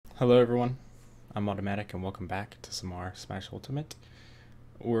Hello everyone, I'm Automatic and welcome back to some more Smash Ultimate.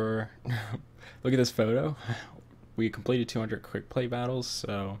 Look at this photo. We completed 200 quick play battles,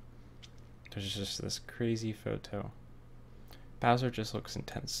 so there's just this crazy photo. Bowser just looks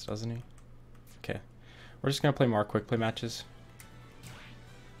intense, doesn't he? Okay, we're just gonna play more quick play matches.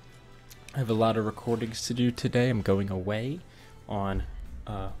 I have a lot of recordings to do today. I'm going away on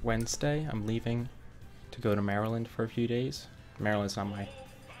Wednesday. I'm leaving to go to Maryland for a few days. Maryland's not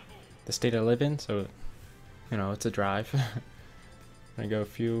the state I live in, so you know it's a drive. I'm gonna go a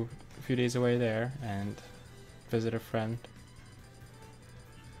few days away there and visit a friend.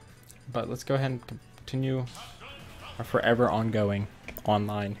 But let's go ahead and continue our forever ongoing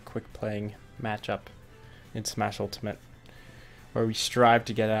online quick playing matchup in Smash Ultimate, where we strive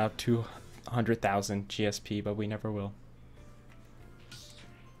to get out 200,000 GSP, but we never will.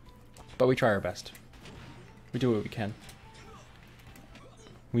 But we try our best. We do what we can.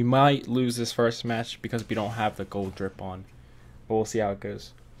 We might lose this first match because we don't have the gold drip on, but we'll see how it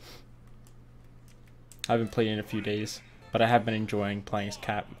goes. I haven't played in a few days, but I have been enjoying playing as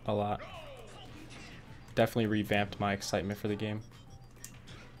Cap a lot. Definitely revamped my excitement for the game.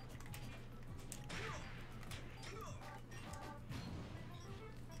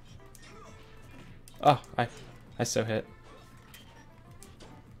 Oh, I so hit.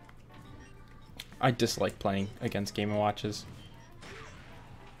 I dislike playing against Game & Watches.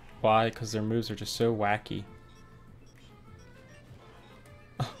 Why? Because their moves are just so wacky.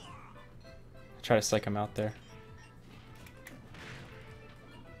 Oh. Try to psych him out there.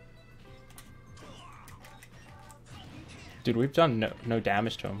 Dude, we've done no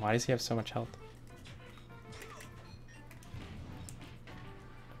damage to him. Why does he have so much health?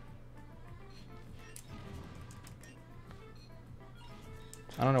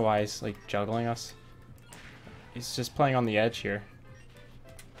 I don't know why he's like juggling us. He's just playing on the edge here.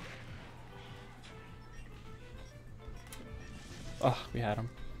 Oh, we had him.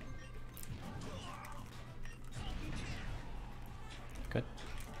 Good.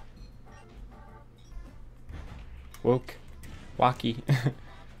 Woke. Wacky.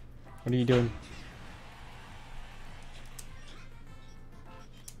 What are you doing?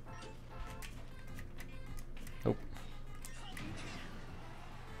 Nope.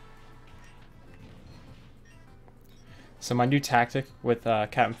 So my new tactic with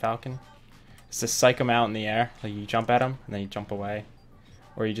Captain Falcon is to psych him out in the air. Like you jump at him and then you jump away,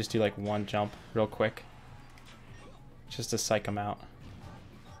 or you just do like one jump real quick, just to psych him out.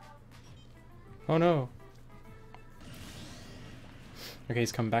 Oh no! Okay,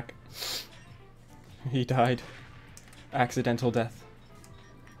 he's coming back. He died. Accidental death.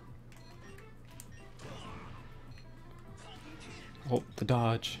 Oh, the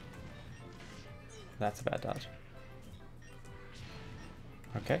dodge. That's a bad dodge.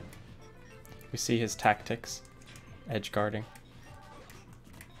 Okay. We see his tactics. Edge guarding.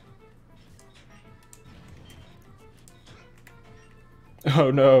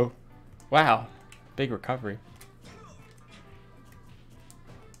 Oh no. Wow. Big recovery.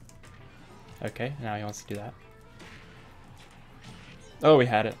 Okay, now he wants to do that. Oh, we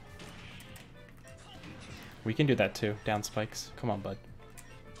had it. We can do that too. Down spikes. Come on, bud.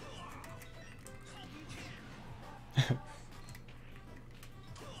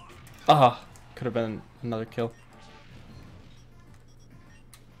 Ah, could have been another kill.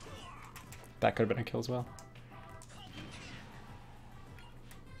 That could have been a kill as well.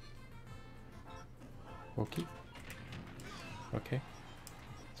 Okay. Okay.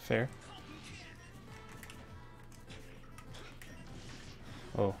 It's fair.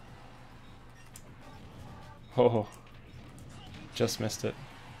 Oh. Oh. Just missed it.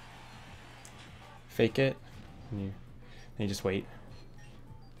 Fake it. And you just wait.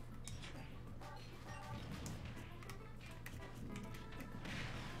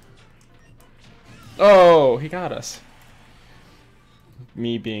 Oh, he got us.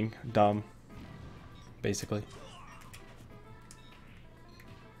 Me being dumb, basically.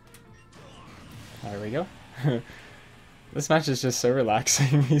 There we go. This match is just so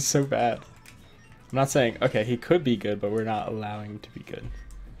relaxing. He's so bad. I'm not saying, okay, he could be good, but we're not allowing him to be good.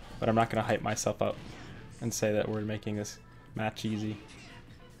 But I'm not going to hype myself up and say that we're making this match easy.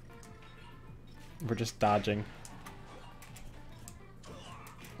 We're just dodging.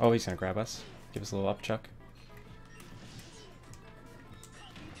 Oh, he's going to grab us. Give us a little upchuck.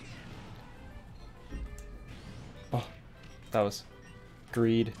 Oh, that was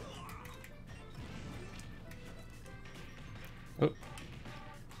greed. Oh.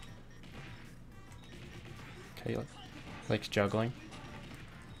 Okay, likes juggling.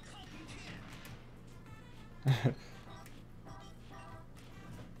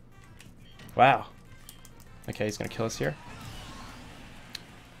 Wow. Okay, he's gonna kill us here.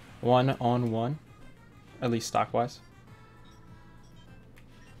 1-on-1. At least stock-wise.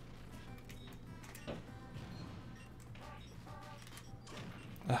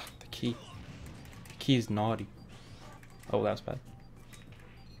 Ugh, the key. The key is naughty. Oh, that was bad.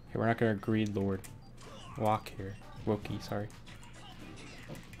 Okay, we're not gonna greed lord. Walk here. Wokey, sorry.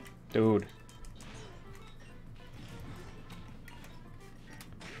 Dude.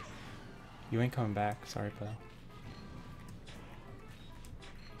 You ain't coming back. Sorry, pal.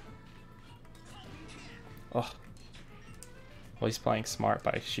 Oh. Well, he's playing smart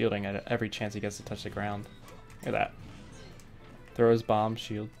by shielding at every chance he gets to touch the ground. Look at that. Throw his bomb,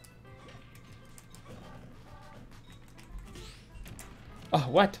 shield. Oh,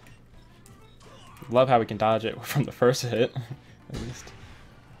 what? Love how we can dodge it from the first hit, at least.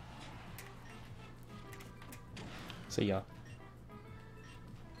 See ya.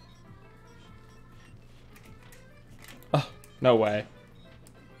 Oh, no way.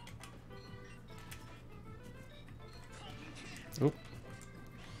 Oop.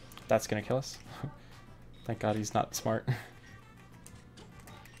 That's gonna kill us. Thank God he's not smart.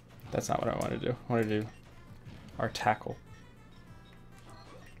 That's not what I want to do. I want to do our tackle.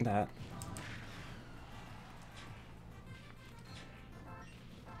 That.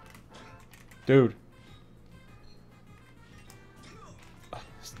 Dude.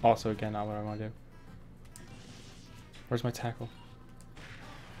 Also, again, not what I want to do. Where's my tackle?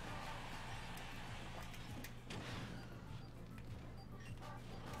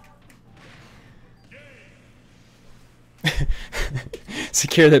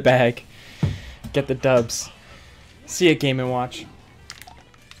 Secure the bag. Get the dubs. See a Game & Watch.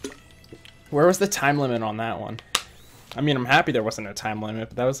 Where was the time limit on that one? I mean, I'm happy there wasn't a time limit,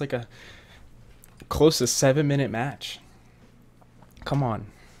 but that was like a close to 7-minute match. Come on.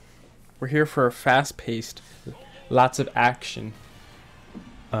 We're here for a fast-paced, lots of action,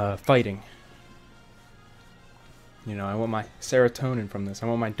 fighting. You know, I want my serotonin from this. I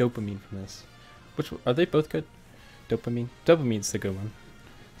want my dopamine from this. Which, are they both good? Dopamine? Dopamine's the good one.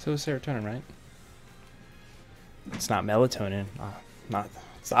 So is serotonin, right? It's not melatonin.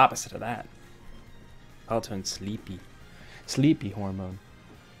 It's the opposite of that. Melatonin's sleepy. Sleepy hormone.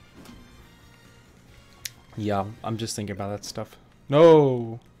 Yeah, I'm just thinking about that stuff.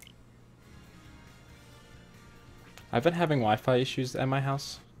 No! I've been having Wi-Fi issues at my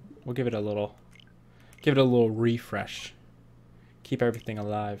house. We'll give it a little refresh. Keep everything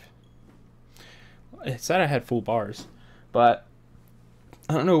alive. It said I had full bars, but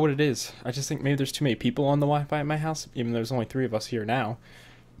I don't know what it is. I just think maybe there's too many people on the Wi-Fi at my house, even though there's only 3 of us here now.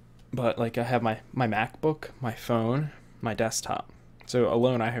 But like I have my MacBook, my phone, my desktop. So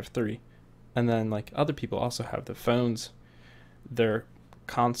alone I have 3. And then like other people also have the phones, their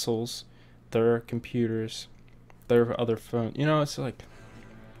consoles, their computers, their other phone. You know, it's like,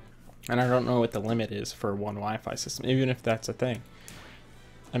 and I don't know what the limit is for one Wi-Fi system, even if that's a thing.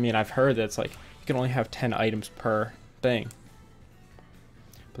 I mean, I've heard that it's like you can only have 10 items per thing.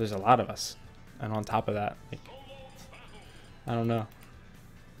 But there's a lot of us. And on top of that, like, I don't know.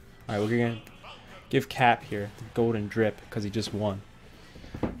 Alright, we're gonna give Cap here the golden drip because he just won.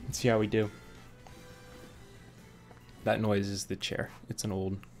 Let's see how we do. That noise is the chair. It's an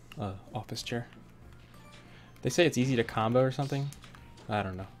old office chair. They say it's easy to combo or something. I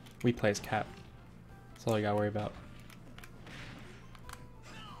don't know. We play as Cap. That's all I gotta worry about.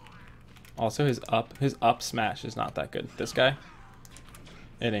 Also, his up smash is not that good. This guy,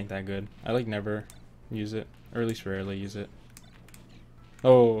 it ain't that good. I like never use it, or at least rarely use it.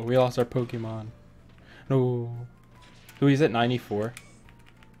 Oh, we lost our Pokemon. No. Who is at 94?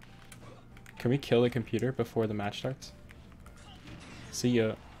 Can we kill the computer before the match starts? See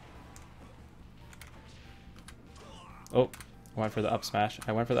ya. Oh, I went for the up smash.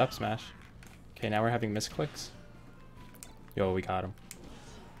 I went for the up smash. Okay, now we're having misclicks. Yo, we got him.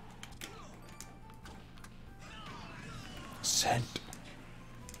 Sent.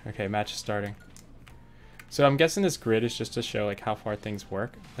 Okay, match is starting. So I'm guessing this grid is just to show like how far things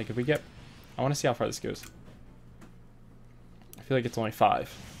work. Like if we get, I want to see how far this goes. I feel like it's only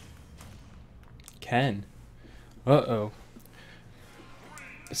 5. Ken. Uh-oh.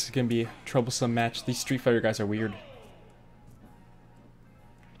 This is gonna be a troublesome match. These Street Fighter guys are weird.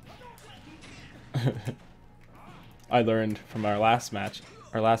 I learned from our last match,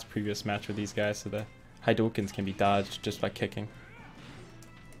 our last previous match with these guys, so the Hadoukens can be dodged just by kicking.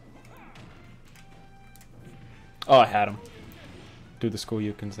 Oh, I had him. Dude, the school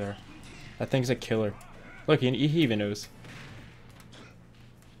Yukins there. That thing's a killer. Look, he even knows.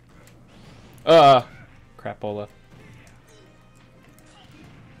 Crapola.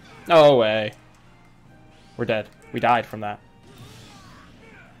 No way. We're dead. We died from that.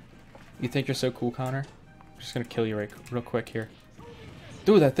 You think you're so cool, Connor? I'm just gonna kill you real quick here.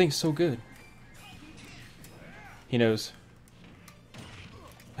 Dude, that thing's so good. He knows.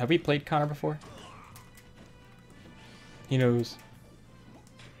 Have we played Connor before? He knows.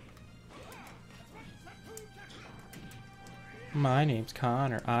 My name's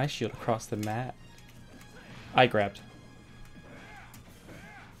Connor. I shield across the map. I grabbed.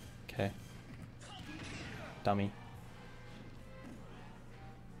 Okay. Dummy.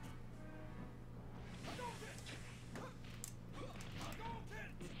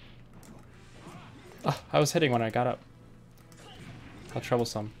 Oh, I was hitting when I got up. How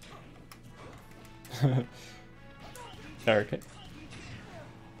troublesome. Okay.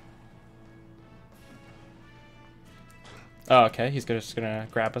 Oh, okay. He's just gonna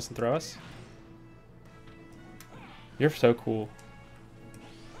grab us and throw us. You're so cool.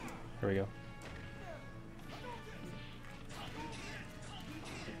 Here we go.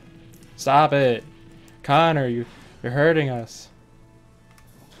 Stop it, Connor! You're hurting us.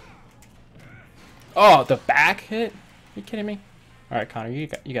 Oh, the back hit? Are you kidding me? All right, Connor, you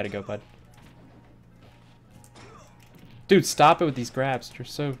gotta go, bud. Dude, stop it with these grabs. You're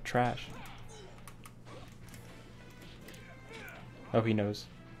so trash. Oh, he knows.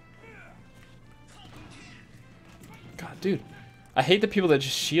 God, dude. I hate the people that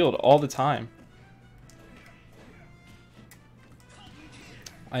just shield all the time.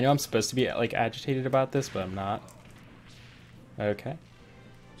 I know I'm supposed to be, like, agitated about this, but I'm not. Okay.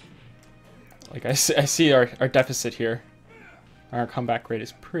 Like, I see our deficit here. Our comeback rate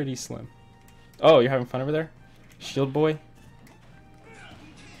is pretty slim. Oh, you're having fun over there? Shield boy?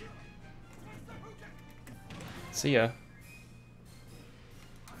 See ya.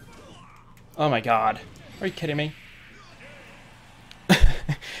 Oh my god. Are you kidding me?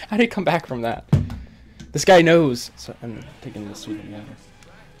 How did he come back from that? This guy knows. So I'm taking this with me.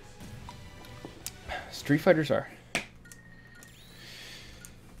 Street Fighters are.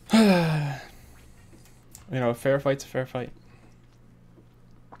 You know, a fair fight's a fair fight.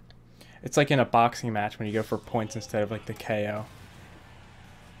 It's like in a boxing match when you go for points instead of like the KO.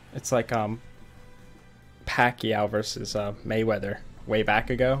 It's like Pacquiao versus Mayweather way back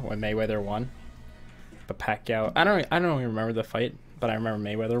ago when Mayweather won. But Pacquiao, I don't even remember the fight, but I remember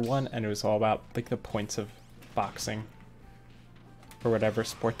Mayweather won, and it was all about like the points of boxing or whatever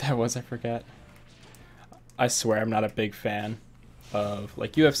sport that was. I forget. I swear I'm not a big fan of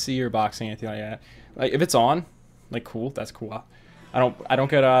like UFC or boxing, anything like that. Like if it's on, like cool, that's cool. I don't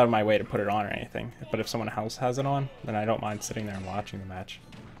go out of my way to put it on or anything. But if someone else has it on, then I don't mind sitting there and watching the match.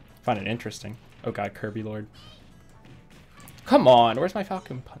 I find it interesting. Oh god, Kirby Lord. Come on, where's my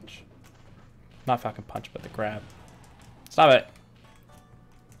Falcon Punch? Not Falcon Punch, but the grab. Stop it.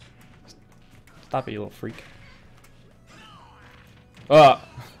 Stop it, you little freak. Oh,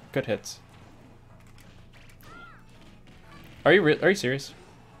 good hits. Are you serious?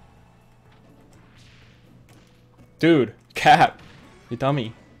 Dude, Cap. You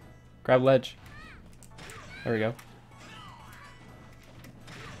dummy. Grab ledge. There we go.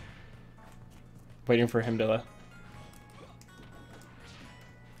 Waiting for him to...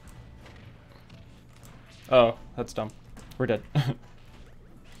 Oh, that's dumb. We're dead.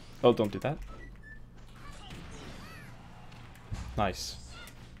 Oh, don't do that. Nice.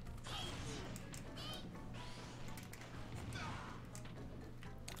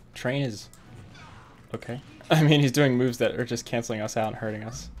 Train is... okay. I mean, he's doing moves that are just canceling us out and hurting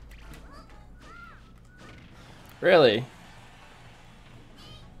us. Really?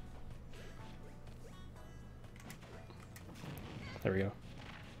 There we go.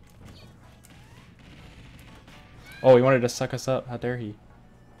 Oh, he wanted to suck us up. How dare he?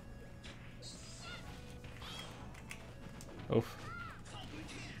 Oof.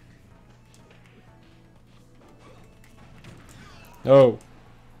 No.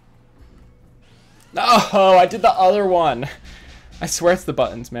 No, I did the other one. I swear it's the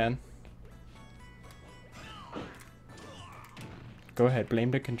buttons, man. Go ahead,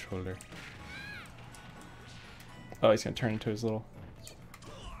 blame the controller. Oh, he's gonna turn into his little...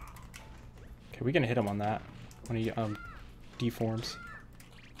 okay, we can hit him on that when he deforms.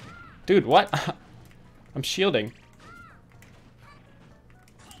 Dude, what? I'm shielding.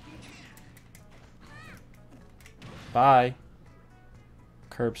 Bye.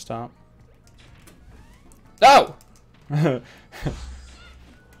 Curb stomp. No!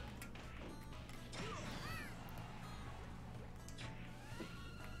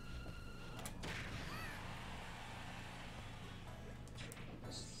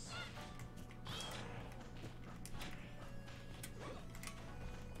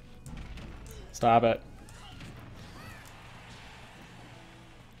 Stop it.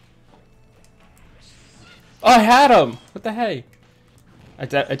 Oh, I had him! What the hey? I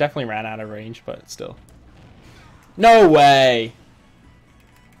definitely ran out of range, but still. No way!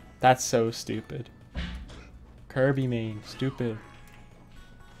 That's so stupid. Kirby main. Stupid.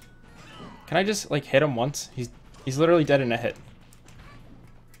 Can I just, like, hit him once? He's literally dead in a hit.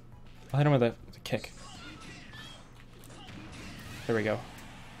 I'll hit him with a kick. There we go.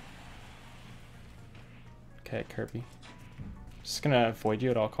 Okay, Kirby. Just gonna avoid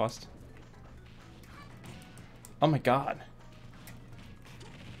you at all costs. Oh my god.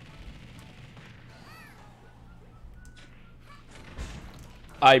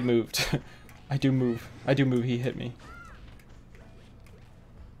 I moved. I do move. I do move. He hit me.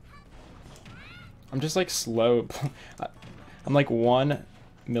 I'm just like slow. I'm like 1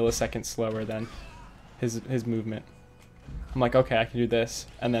 millisecond slower than his movement. I'm like, okay, I can do this.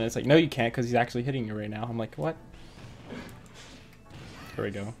 And then it's like, no, you can't because he's actually hitting you right now. I'm like, what? Here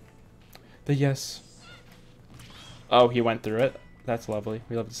we go. The yes. Oh, he went through it. That's lovely.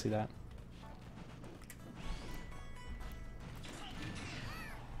 We love to see that.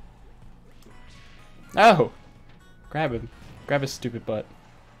 Oh! Grab him. Grab his stupid butt.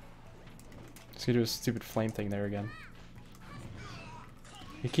 He's gonna do his stupid flame thing there again.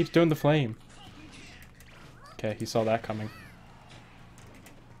 He keeps doing the flame. Okay, he saw that coming.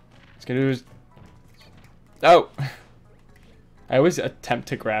 He's gonna do his... Oh! I always attempt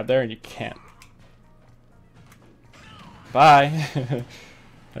to grab there and you can't. Bye! There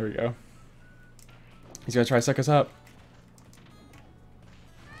we go. He's gonna try to suck us up.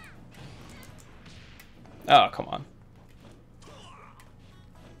 Oh, come on.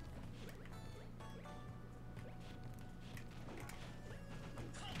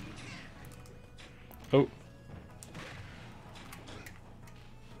 Oh.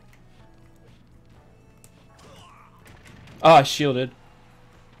 Oh, I shielded.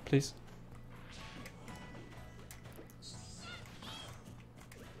 Please.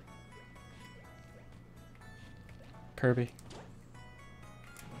 Kirby.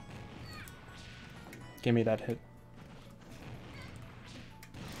 Give me that hit.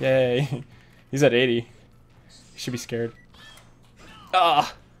 Yay. He's at 80. He should be scared.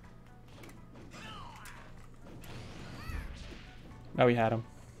 Ah! Oh, we had him.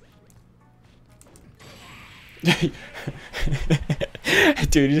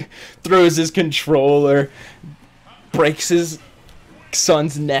 Dude, he throws his controller, breaks his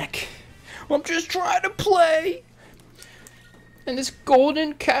son's neck. I'm just trying to play. And this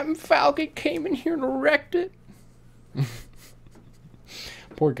golden Captain Falcon came in here and wrecked it.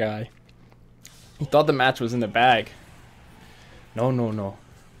 Poor guy. He thought the match was in the bag. No, no, no.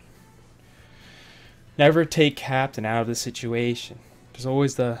 Never take Captain out of the situation. There's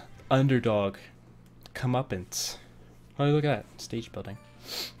always the underdog comeuppance. Oh, look at that. Stage building.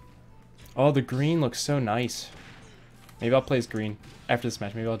 Oh, the green looks so nice. Maybe I'll play as green after this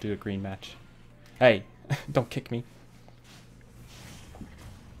match. Maybe I'll do a green match. Hey, don't kick me.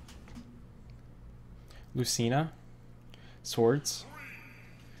 Lucina. Swords.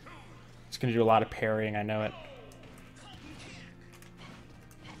 It's going to do a lot of parrying. I know it.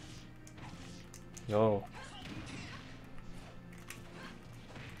 Yo.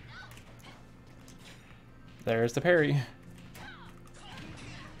 There's the parry.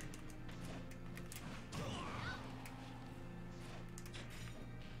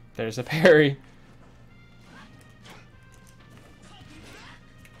 There's a parry.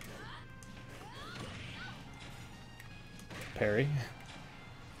 Parry.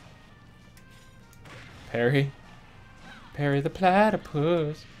 Parry. Parry the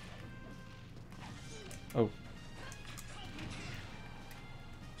platypus. Oh.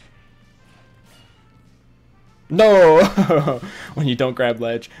 No! When you don't grab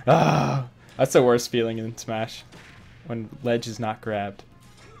ledge. Ah, that's the worst feeling in Smash. When ledge is not grabbed.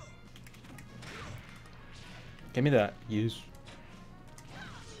 Give me that. Use.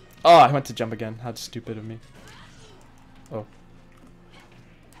 Oh, I went to jump again. How stupid of me. Oh.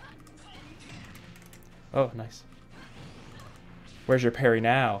 Oh, nice. Where's your parry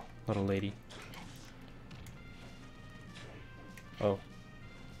now, little lady? Oh.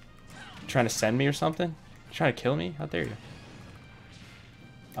 You trying to send me or something? You trying to kill me? How dare you?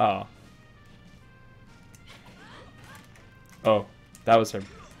 Oh. Oh, that was her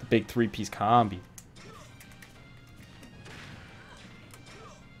the big 3-piece combi.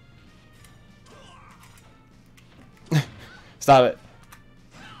 Stop it.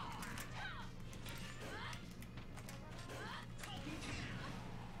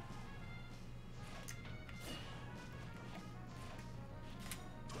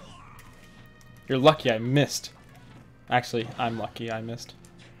 You're lucky I missed. Actually, I'm lucky I missed.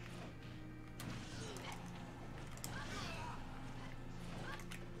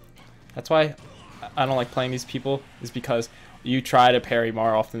 That's why I don't like playing these people, is because you try to parry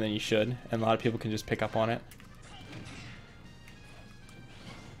more often than you should, and a lot of people can just pick up on it.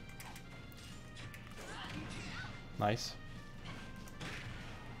 Nice.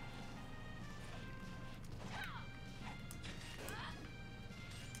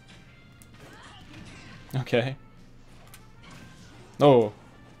 Okay. Oh.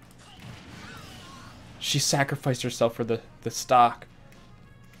 She sacrificed herself for the stock.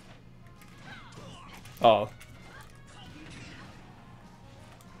 Oh.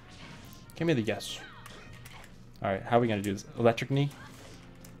 Give me the yes. Alright, how are we gonna do this? Electric knee?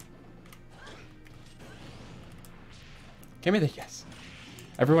 Give me the yes.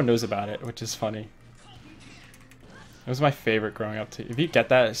 Everyone knows about it, which is funny. It was my favorite growing up too. If you get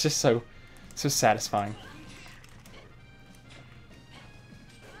that, it's just so satisfying.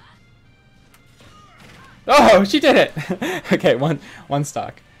 Oh, she did it! Okay, one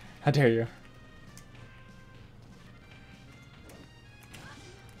stock. How dare you?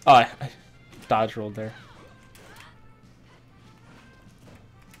 Oh, I dodge rolled there.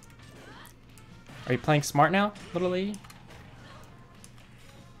 Are you playing smart now, little lady?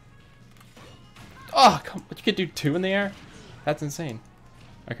 Oh, come! You could do 2 in the air? That's insane.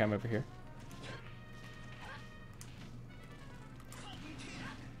 Okay, I'm over here.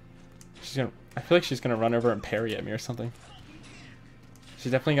 I feel like she's gonna run over and parry at me or something.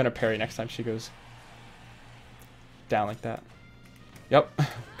 She's definitely gonna parry next time she goes down like that. Yep.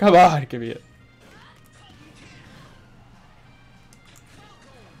 Come on, give me it.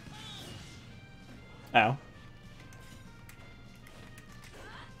 Ow.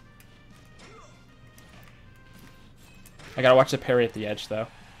 I gotta watch the parry at the edge though.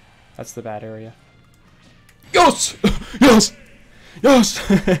 That's the bad area. Yes! Yes!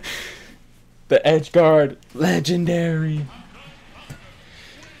 Yes! The edge guard, legendary.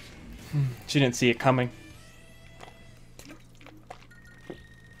 She didn't see it coming.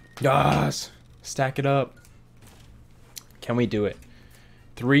 Yes, stack it up. Can we do it?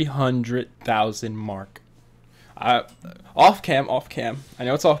 300,000 mark. Off cam. I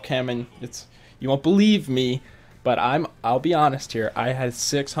know it's off cam, and you won't believe me, but I'll be honest here. I had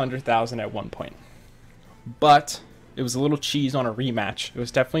 600,000 at one point, but it was a little cheese on a rematch. It was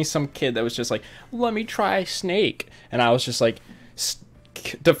definitely some kid that was just like, let me try Snake. And I was just like,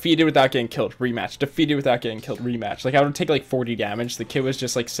 defeated without getting killed, rematch. Defeated without getting killed, rematch. Like, I would take like 40 damage. The kid was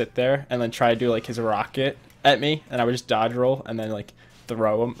just like sit there and then try to do like his rocket at me. And I would just dodge roll and then like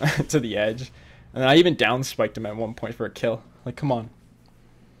throw him to the edge. And then I even down spiked him at one point for a kill. Like, come on.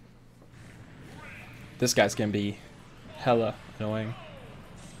 This guy's gonna be hella annoying.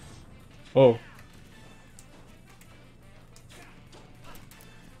 Oh.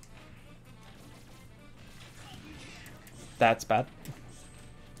 That's bad.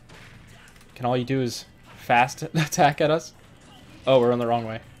 Can all you do is fast attack at us? Oh, we're on the wrong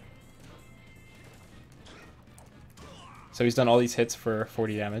way. So he's done all these hits for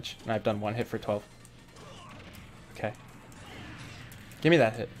 40 damage, and I've done 1 hit for 12. Okay. Give me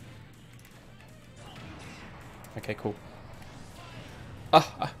that hit. Okay, cool.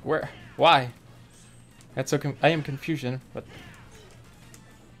 Where? Why? That's so I am confusion, but...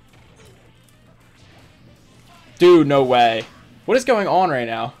 Dude, no way. What is going on right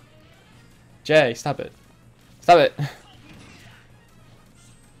now? Jay, stop it. Stop it.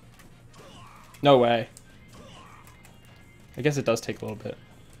 No way. I guess it does take a little bit.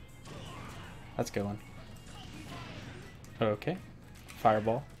 That's a good one. Okay.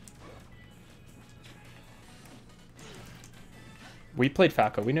 Fireball. We played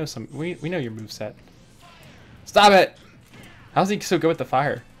Falco. We know we know your moveset. Stop it! How's he so good with the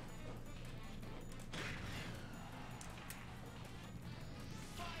fire?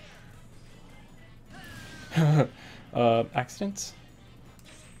 Accidents?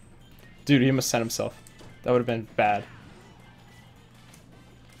 Dude, he almost sent himself. That would have been bad.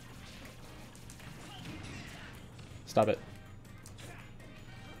 Stop it.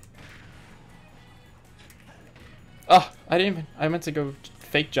 Oh, I meant to go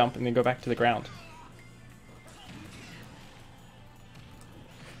fake jump and then go back to the ground.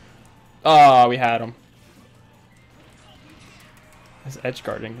 Oh, we had him. His edge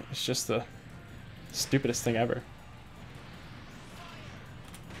guarding is just the stupidest thing ever.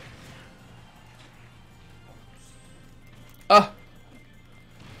 Oh!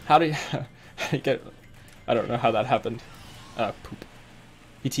 How do you get... I don't know how that happened. Poop.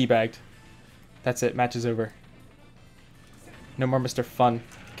 He teabagged. That's it. Match is over. No more Mr. Fun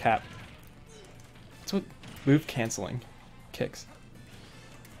Cap. What's with move canceling kicks?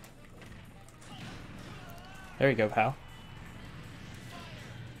 There you go, pal.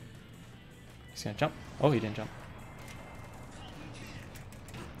 He's gonna jump. Oh, he didn't jump.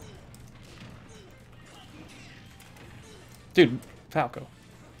 Dude, Falco.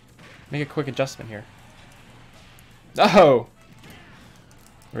 Make a quick adjustment here. Oh!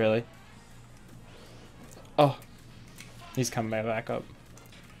 Really? Oh. He's coming back up.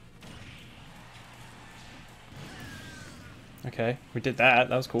 Okay, we did that.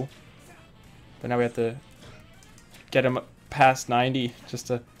 That was cool. But now we have to get him past 90 just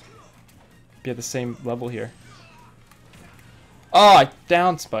to be at the same level here. Oh, I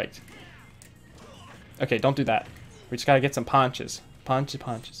down spiked. Okay, don't do that. We just gotta get some punches.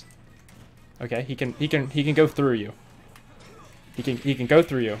 Punches. Okay, he can go through you. He can go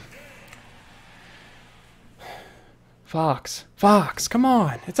through you. Fox, come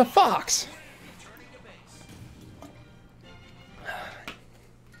on! It's a fox.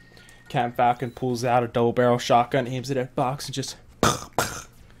 Captain Falcon pulls out a double barrel shotgun, aims it at Fox, and just.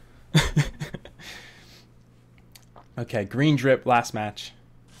 Okay, green drip last match.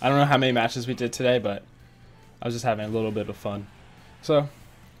 I don't know how many matches we did today, but I was just having a little bit of fun. So,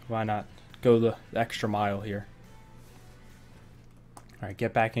 why not go the extra mile here? Alright,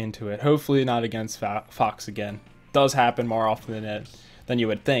 get back into it. Hopefully not against Fox again. Does happen more often than you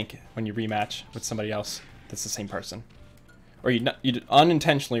would think when you rematch with somebody else that's the same person. Or you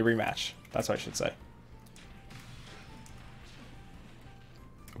unintentionally rematch. That's what I should say.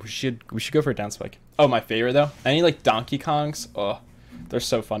 We should go for a down spike. Oh, my favorite though. Any like Donkey Kongs. Oh, they're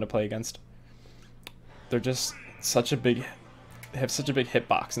so fun to play against. They're just such a big. They have such a big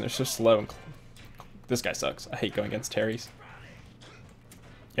hitbox and they're so slow. And this guy sucks. I hate going against Terrys.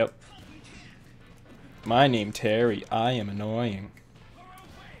 Yep. My name Terry. I am annoying.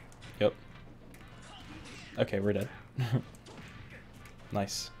 Yep. Okay, we're dead.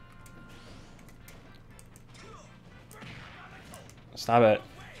 Nice. Stop it.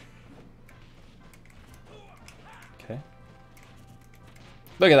 Okay.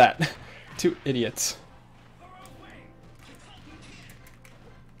 Look at that. Two idiots.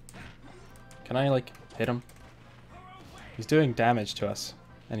 Can I, like, hit him? He's doing damage to us,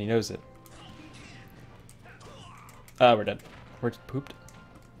 and he knows it. Oh, we're dead. We're pooped.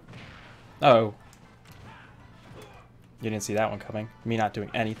 Oh. You didn't see that one coming. Me not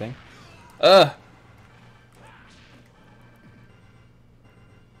doing anything. Ugh!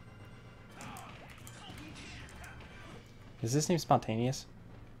 Is this name spontaneous?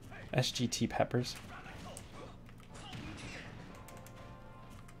 SGT Peppers.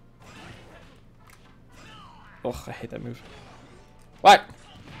 Ugh, I hate that move. What?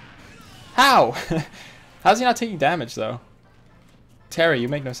 How? How's he not taking damage, though? Terry, you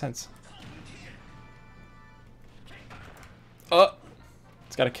make no sense. Oh!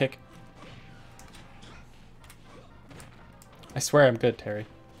 It's got a kick. I swear I'm good, Terry.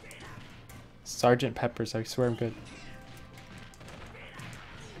 Sergeant Peppers, I swear I'm good.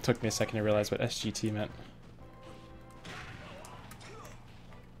 It took me a second to realize what SGT meant.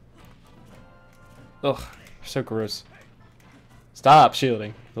 Ugh, so gross. Stop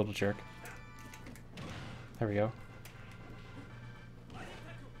shielding, little jerk. There we go.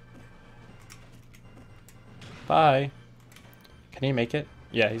 Bye. Can he make it?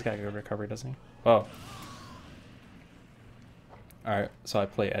 Yeah, he's got good recovery, doesn't he? Oh. Alright, so I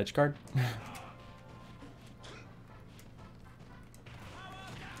play edge guard.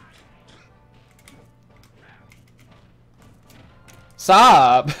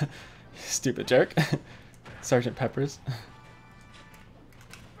 Stop! Stupid jerk. Sergeant Peppers.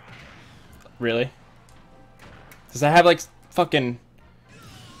 Really? Does that have like fucking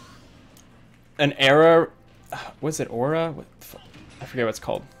an error? What's it? Aura? I forget what it's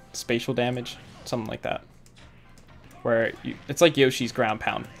called. Spatial damage? Something like that. Where it's like Yoshi's ground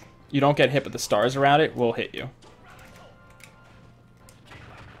pound. You don't get hit, but the stars around it will hit you.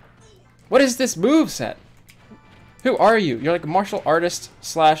 What is this move set? Who are you? You're like a martial artist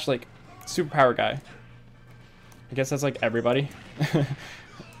slash like superpower guy. I guess that's like everybody.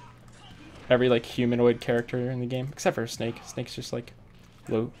 Every like humanoid character in the game, except for Snake. Snake's just like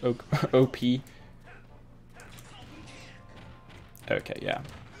low OP. Okay, yeah.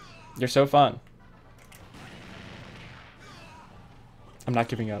 You're so fun. I'm not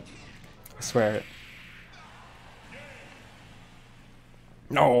giving up. I swear it.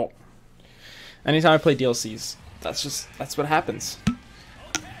 No. Anytime I play DLCs, that's what happens.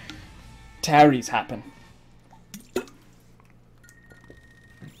 Tarries happen.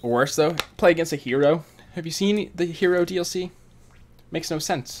 Worse though, play against a hero. Have you seen the hero DLC? Makes no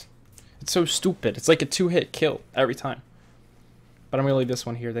sense. It's so stupid. It's like a 2-hit kill every time. But I'm going to leave this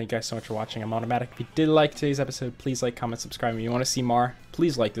one here. Thank you guys so much for watching. I'm Automatic. If you did like today's episode, please like, comment, subscribe. If you want to see more,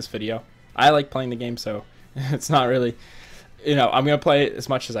 please like this video. I like playing the game, so it's not really, you know, I'm going to play it as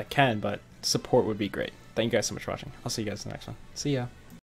much as I can, but support would be great. Thank you guys so much for watching. I'll see you guys in the next one. See ya.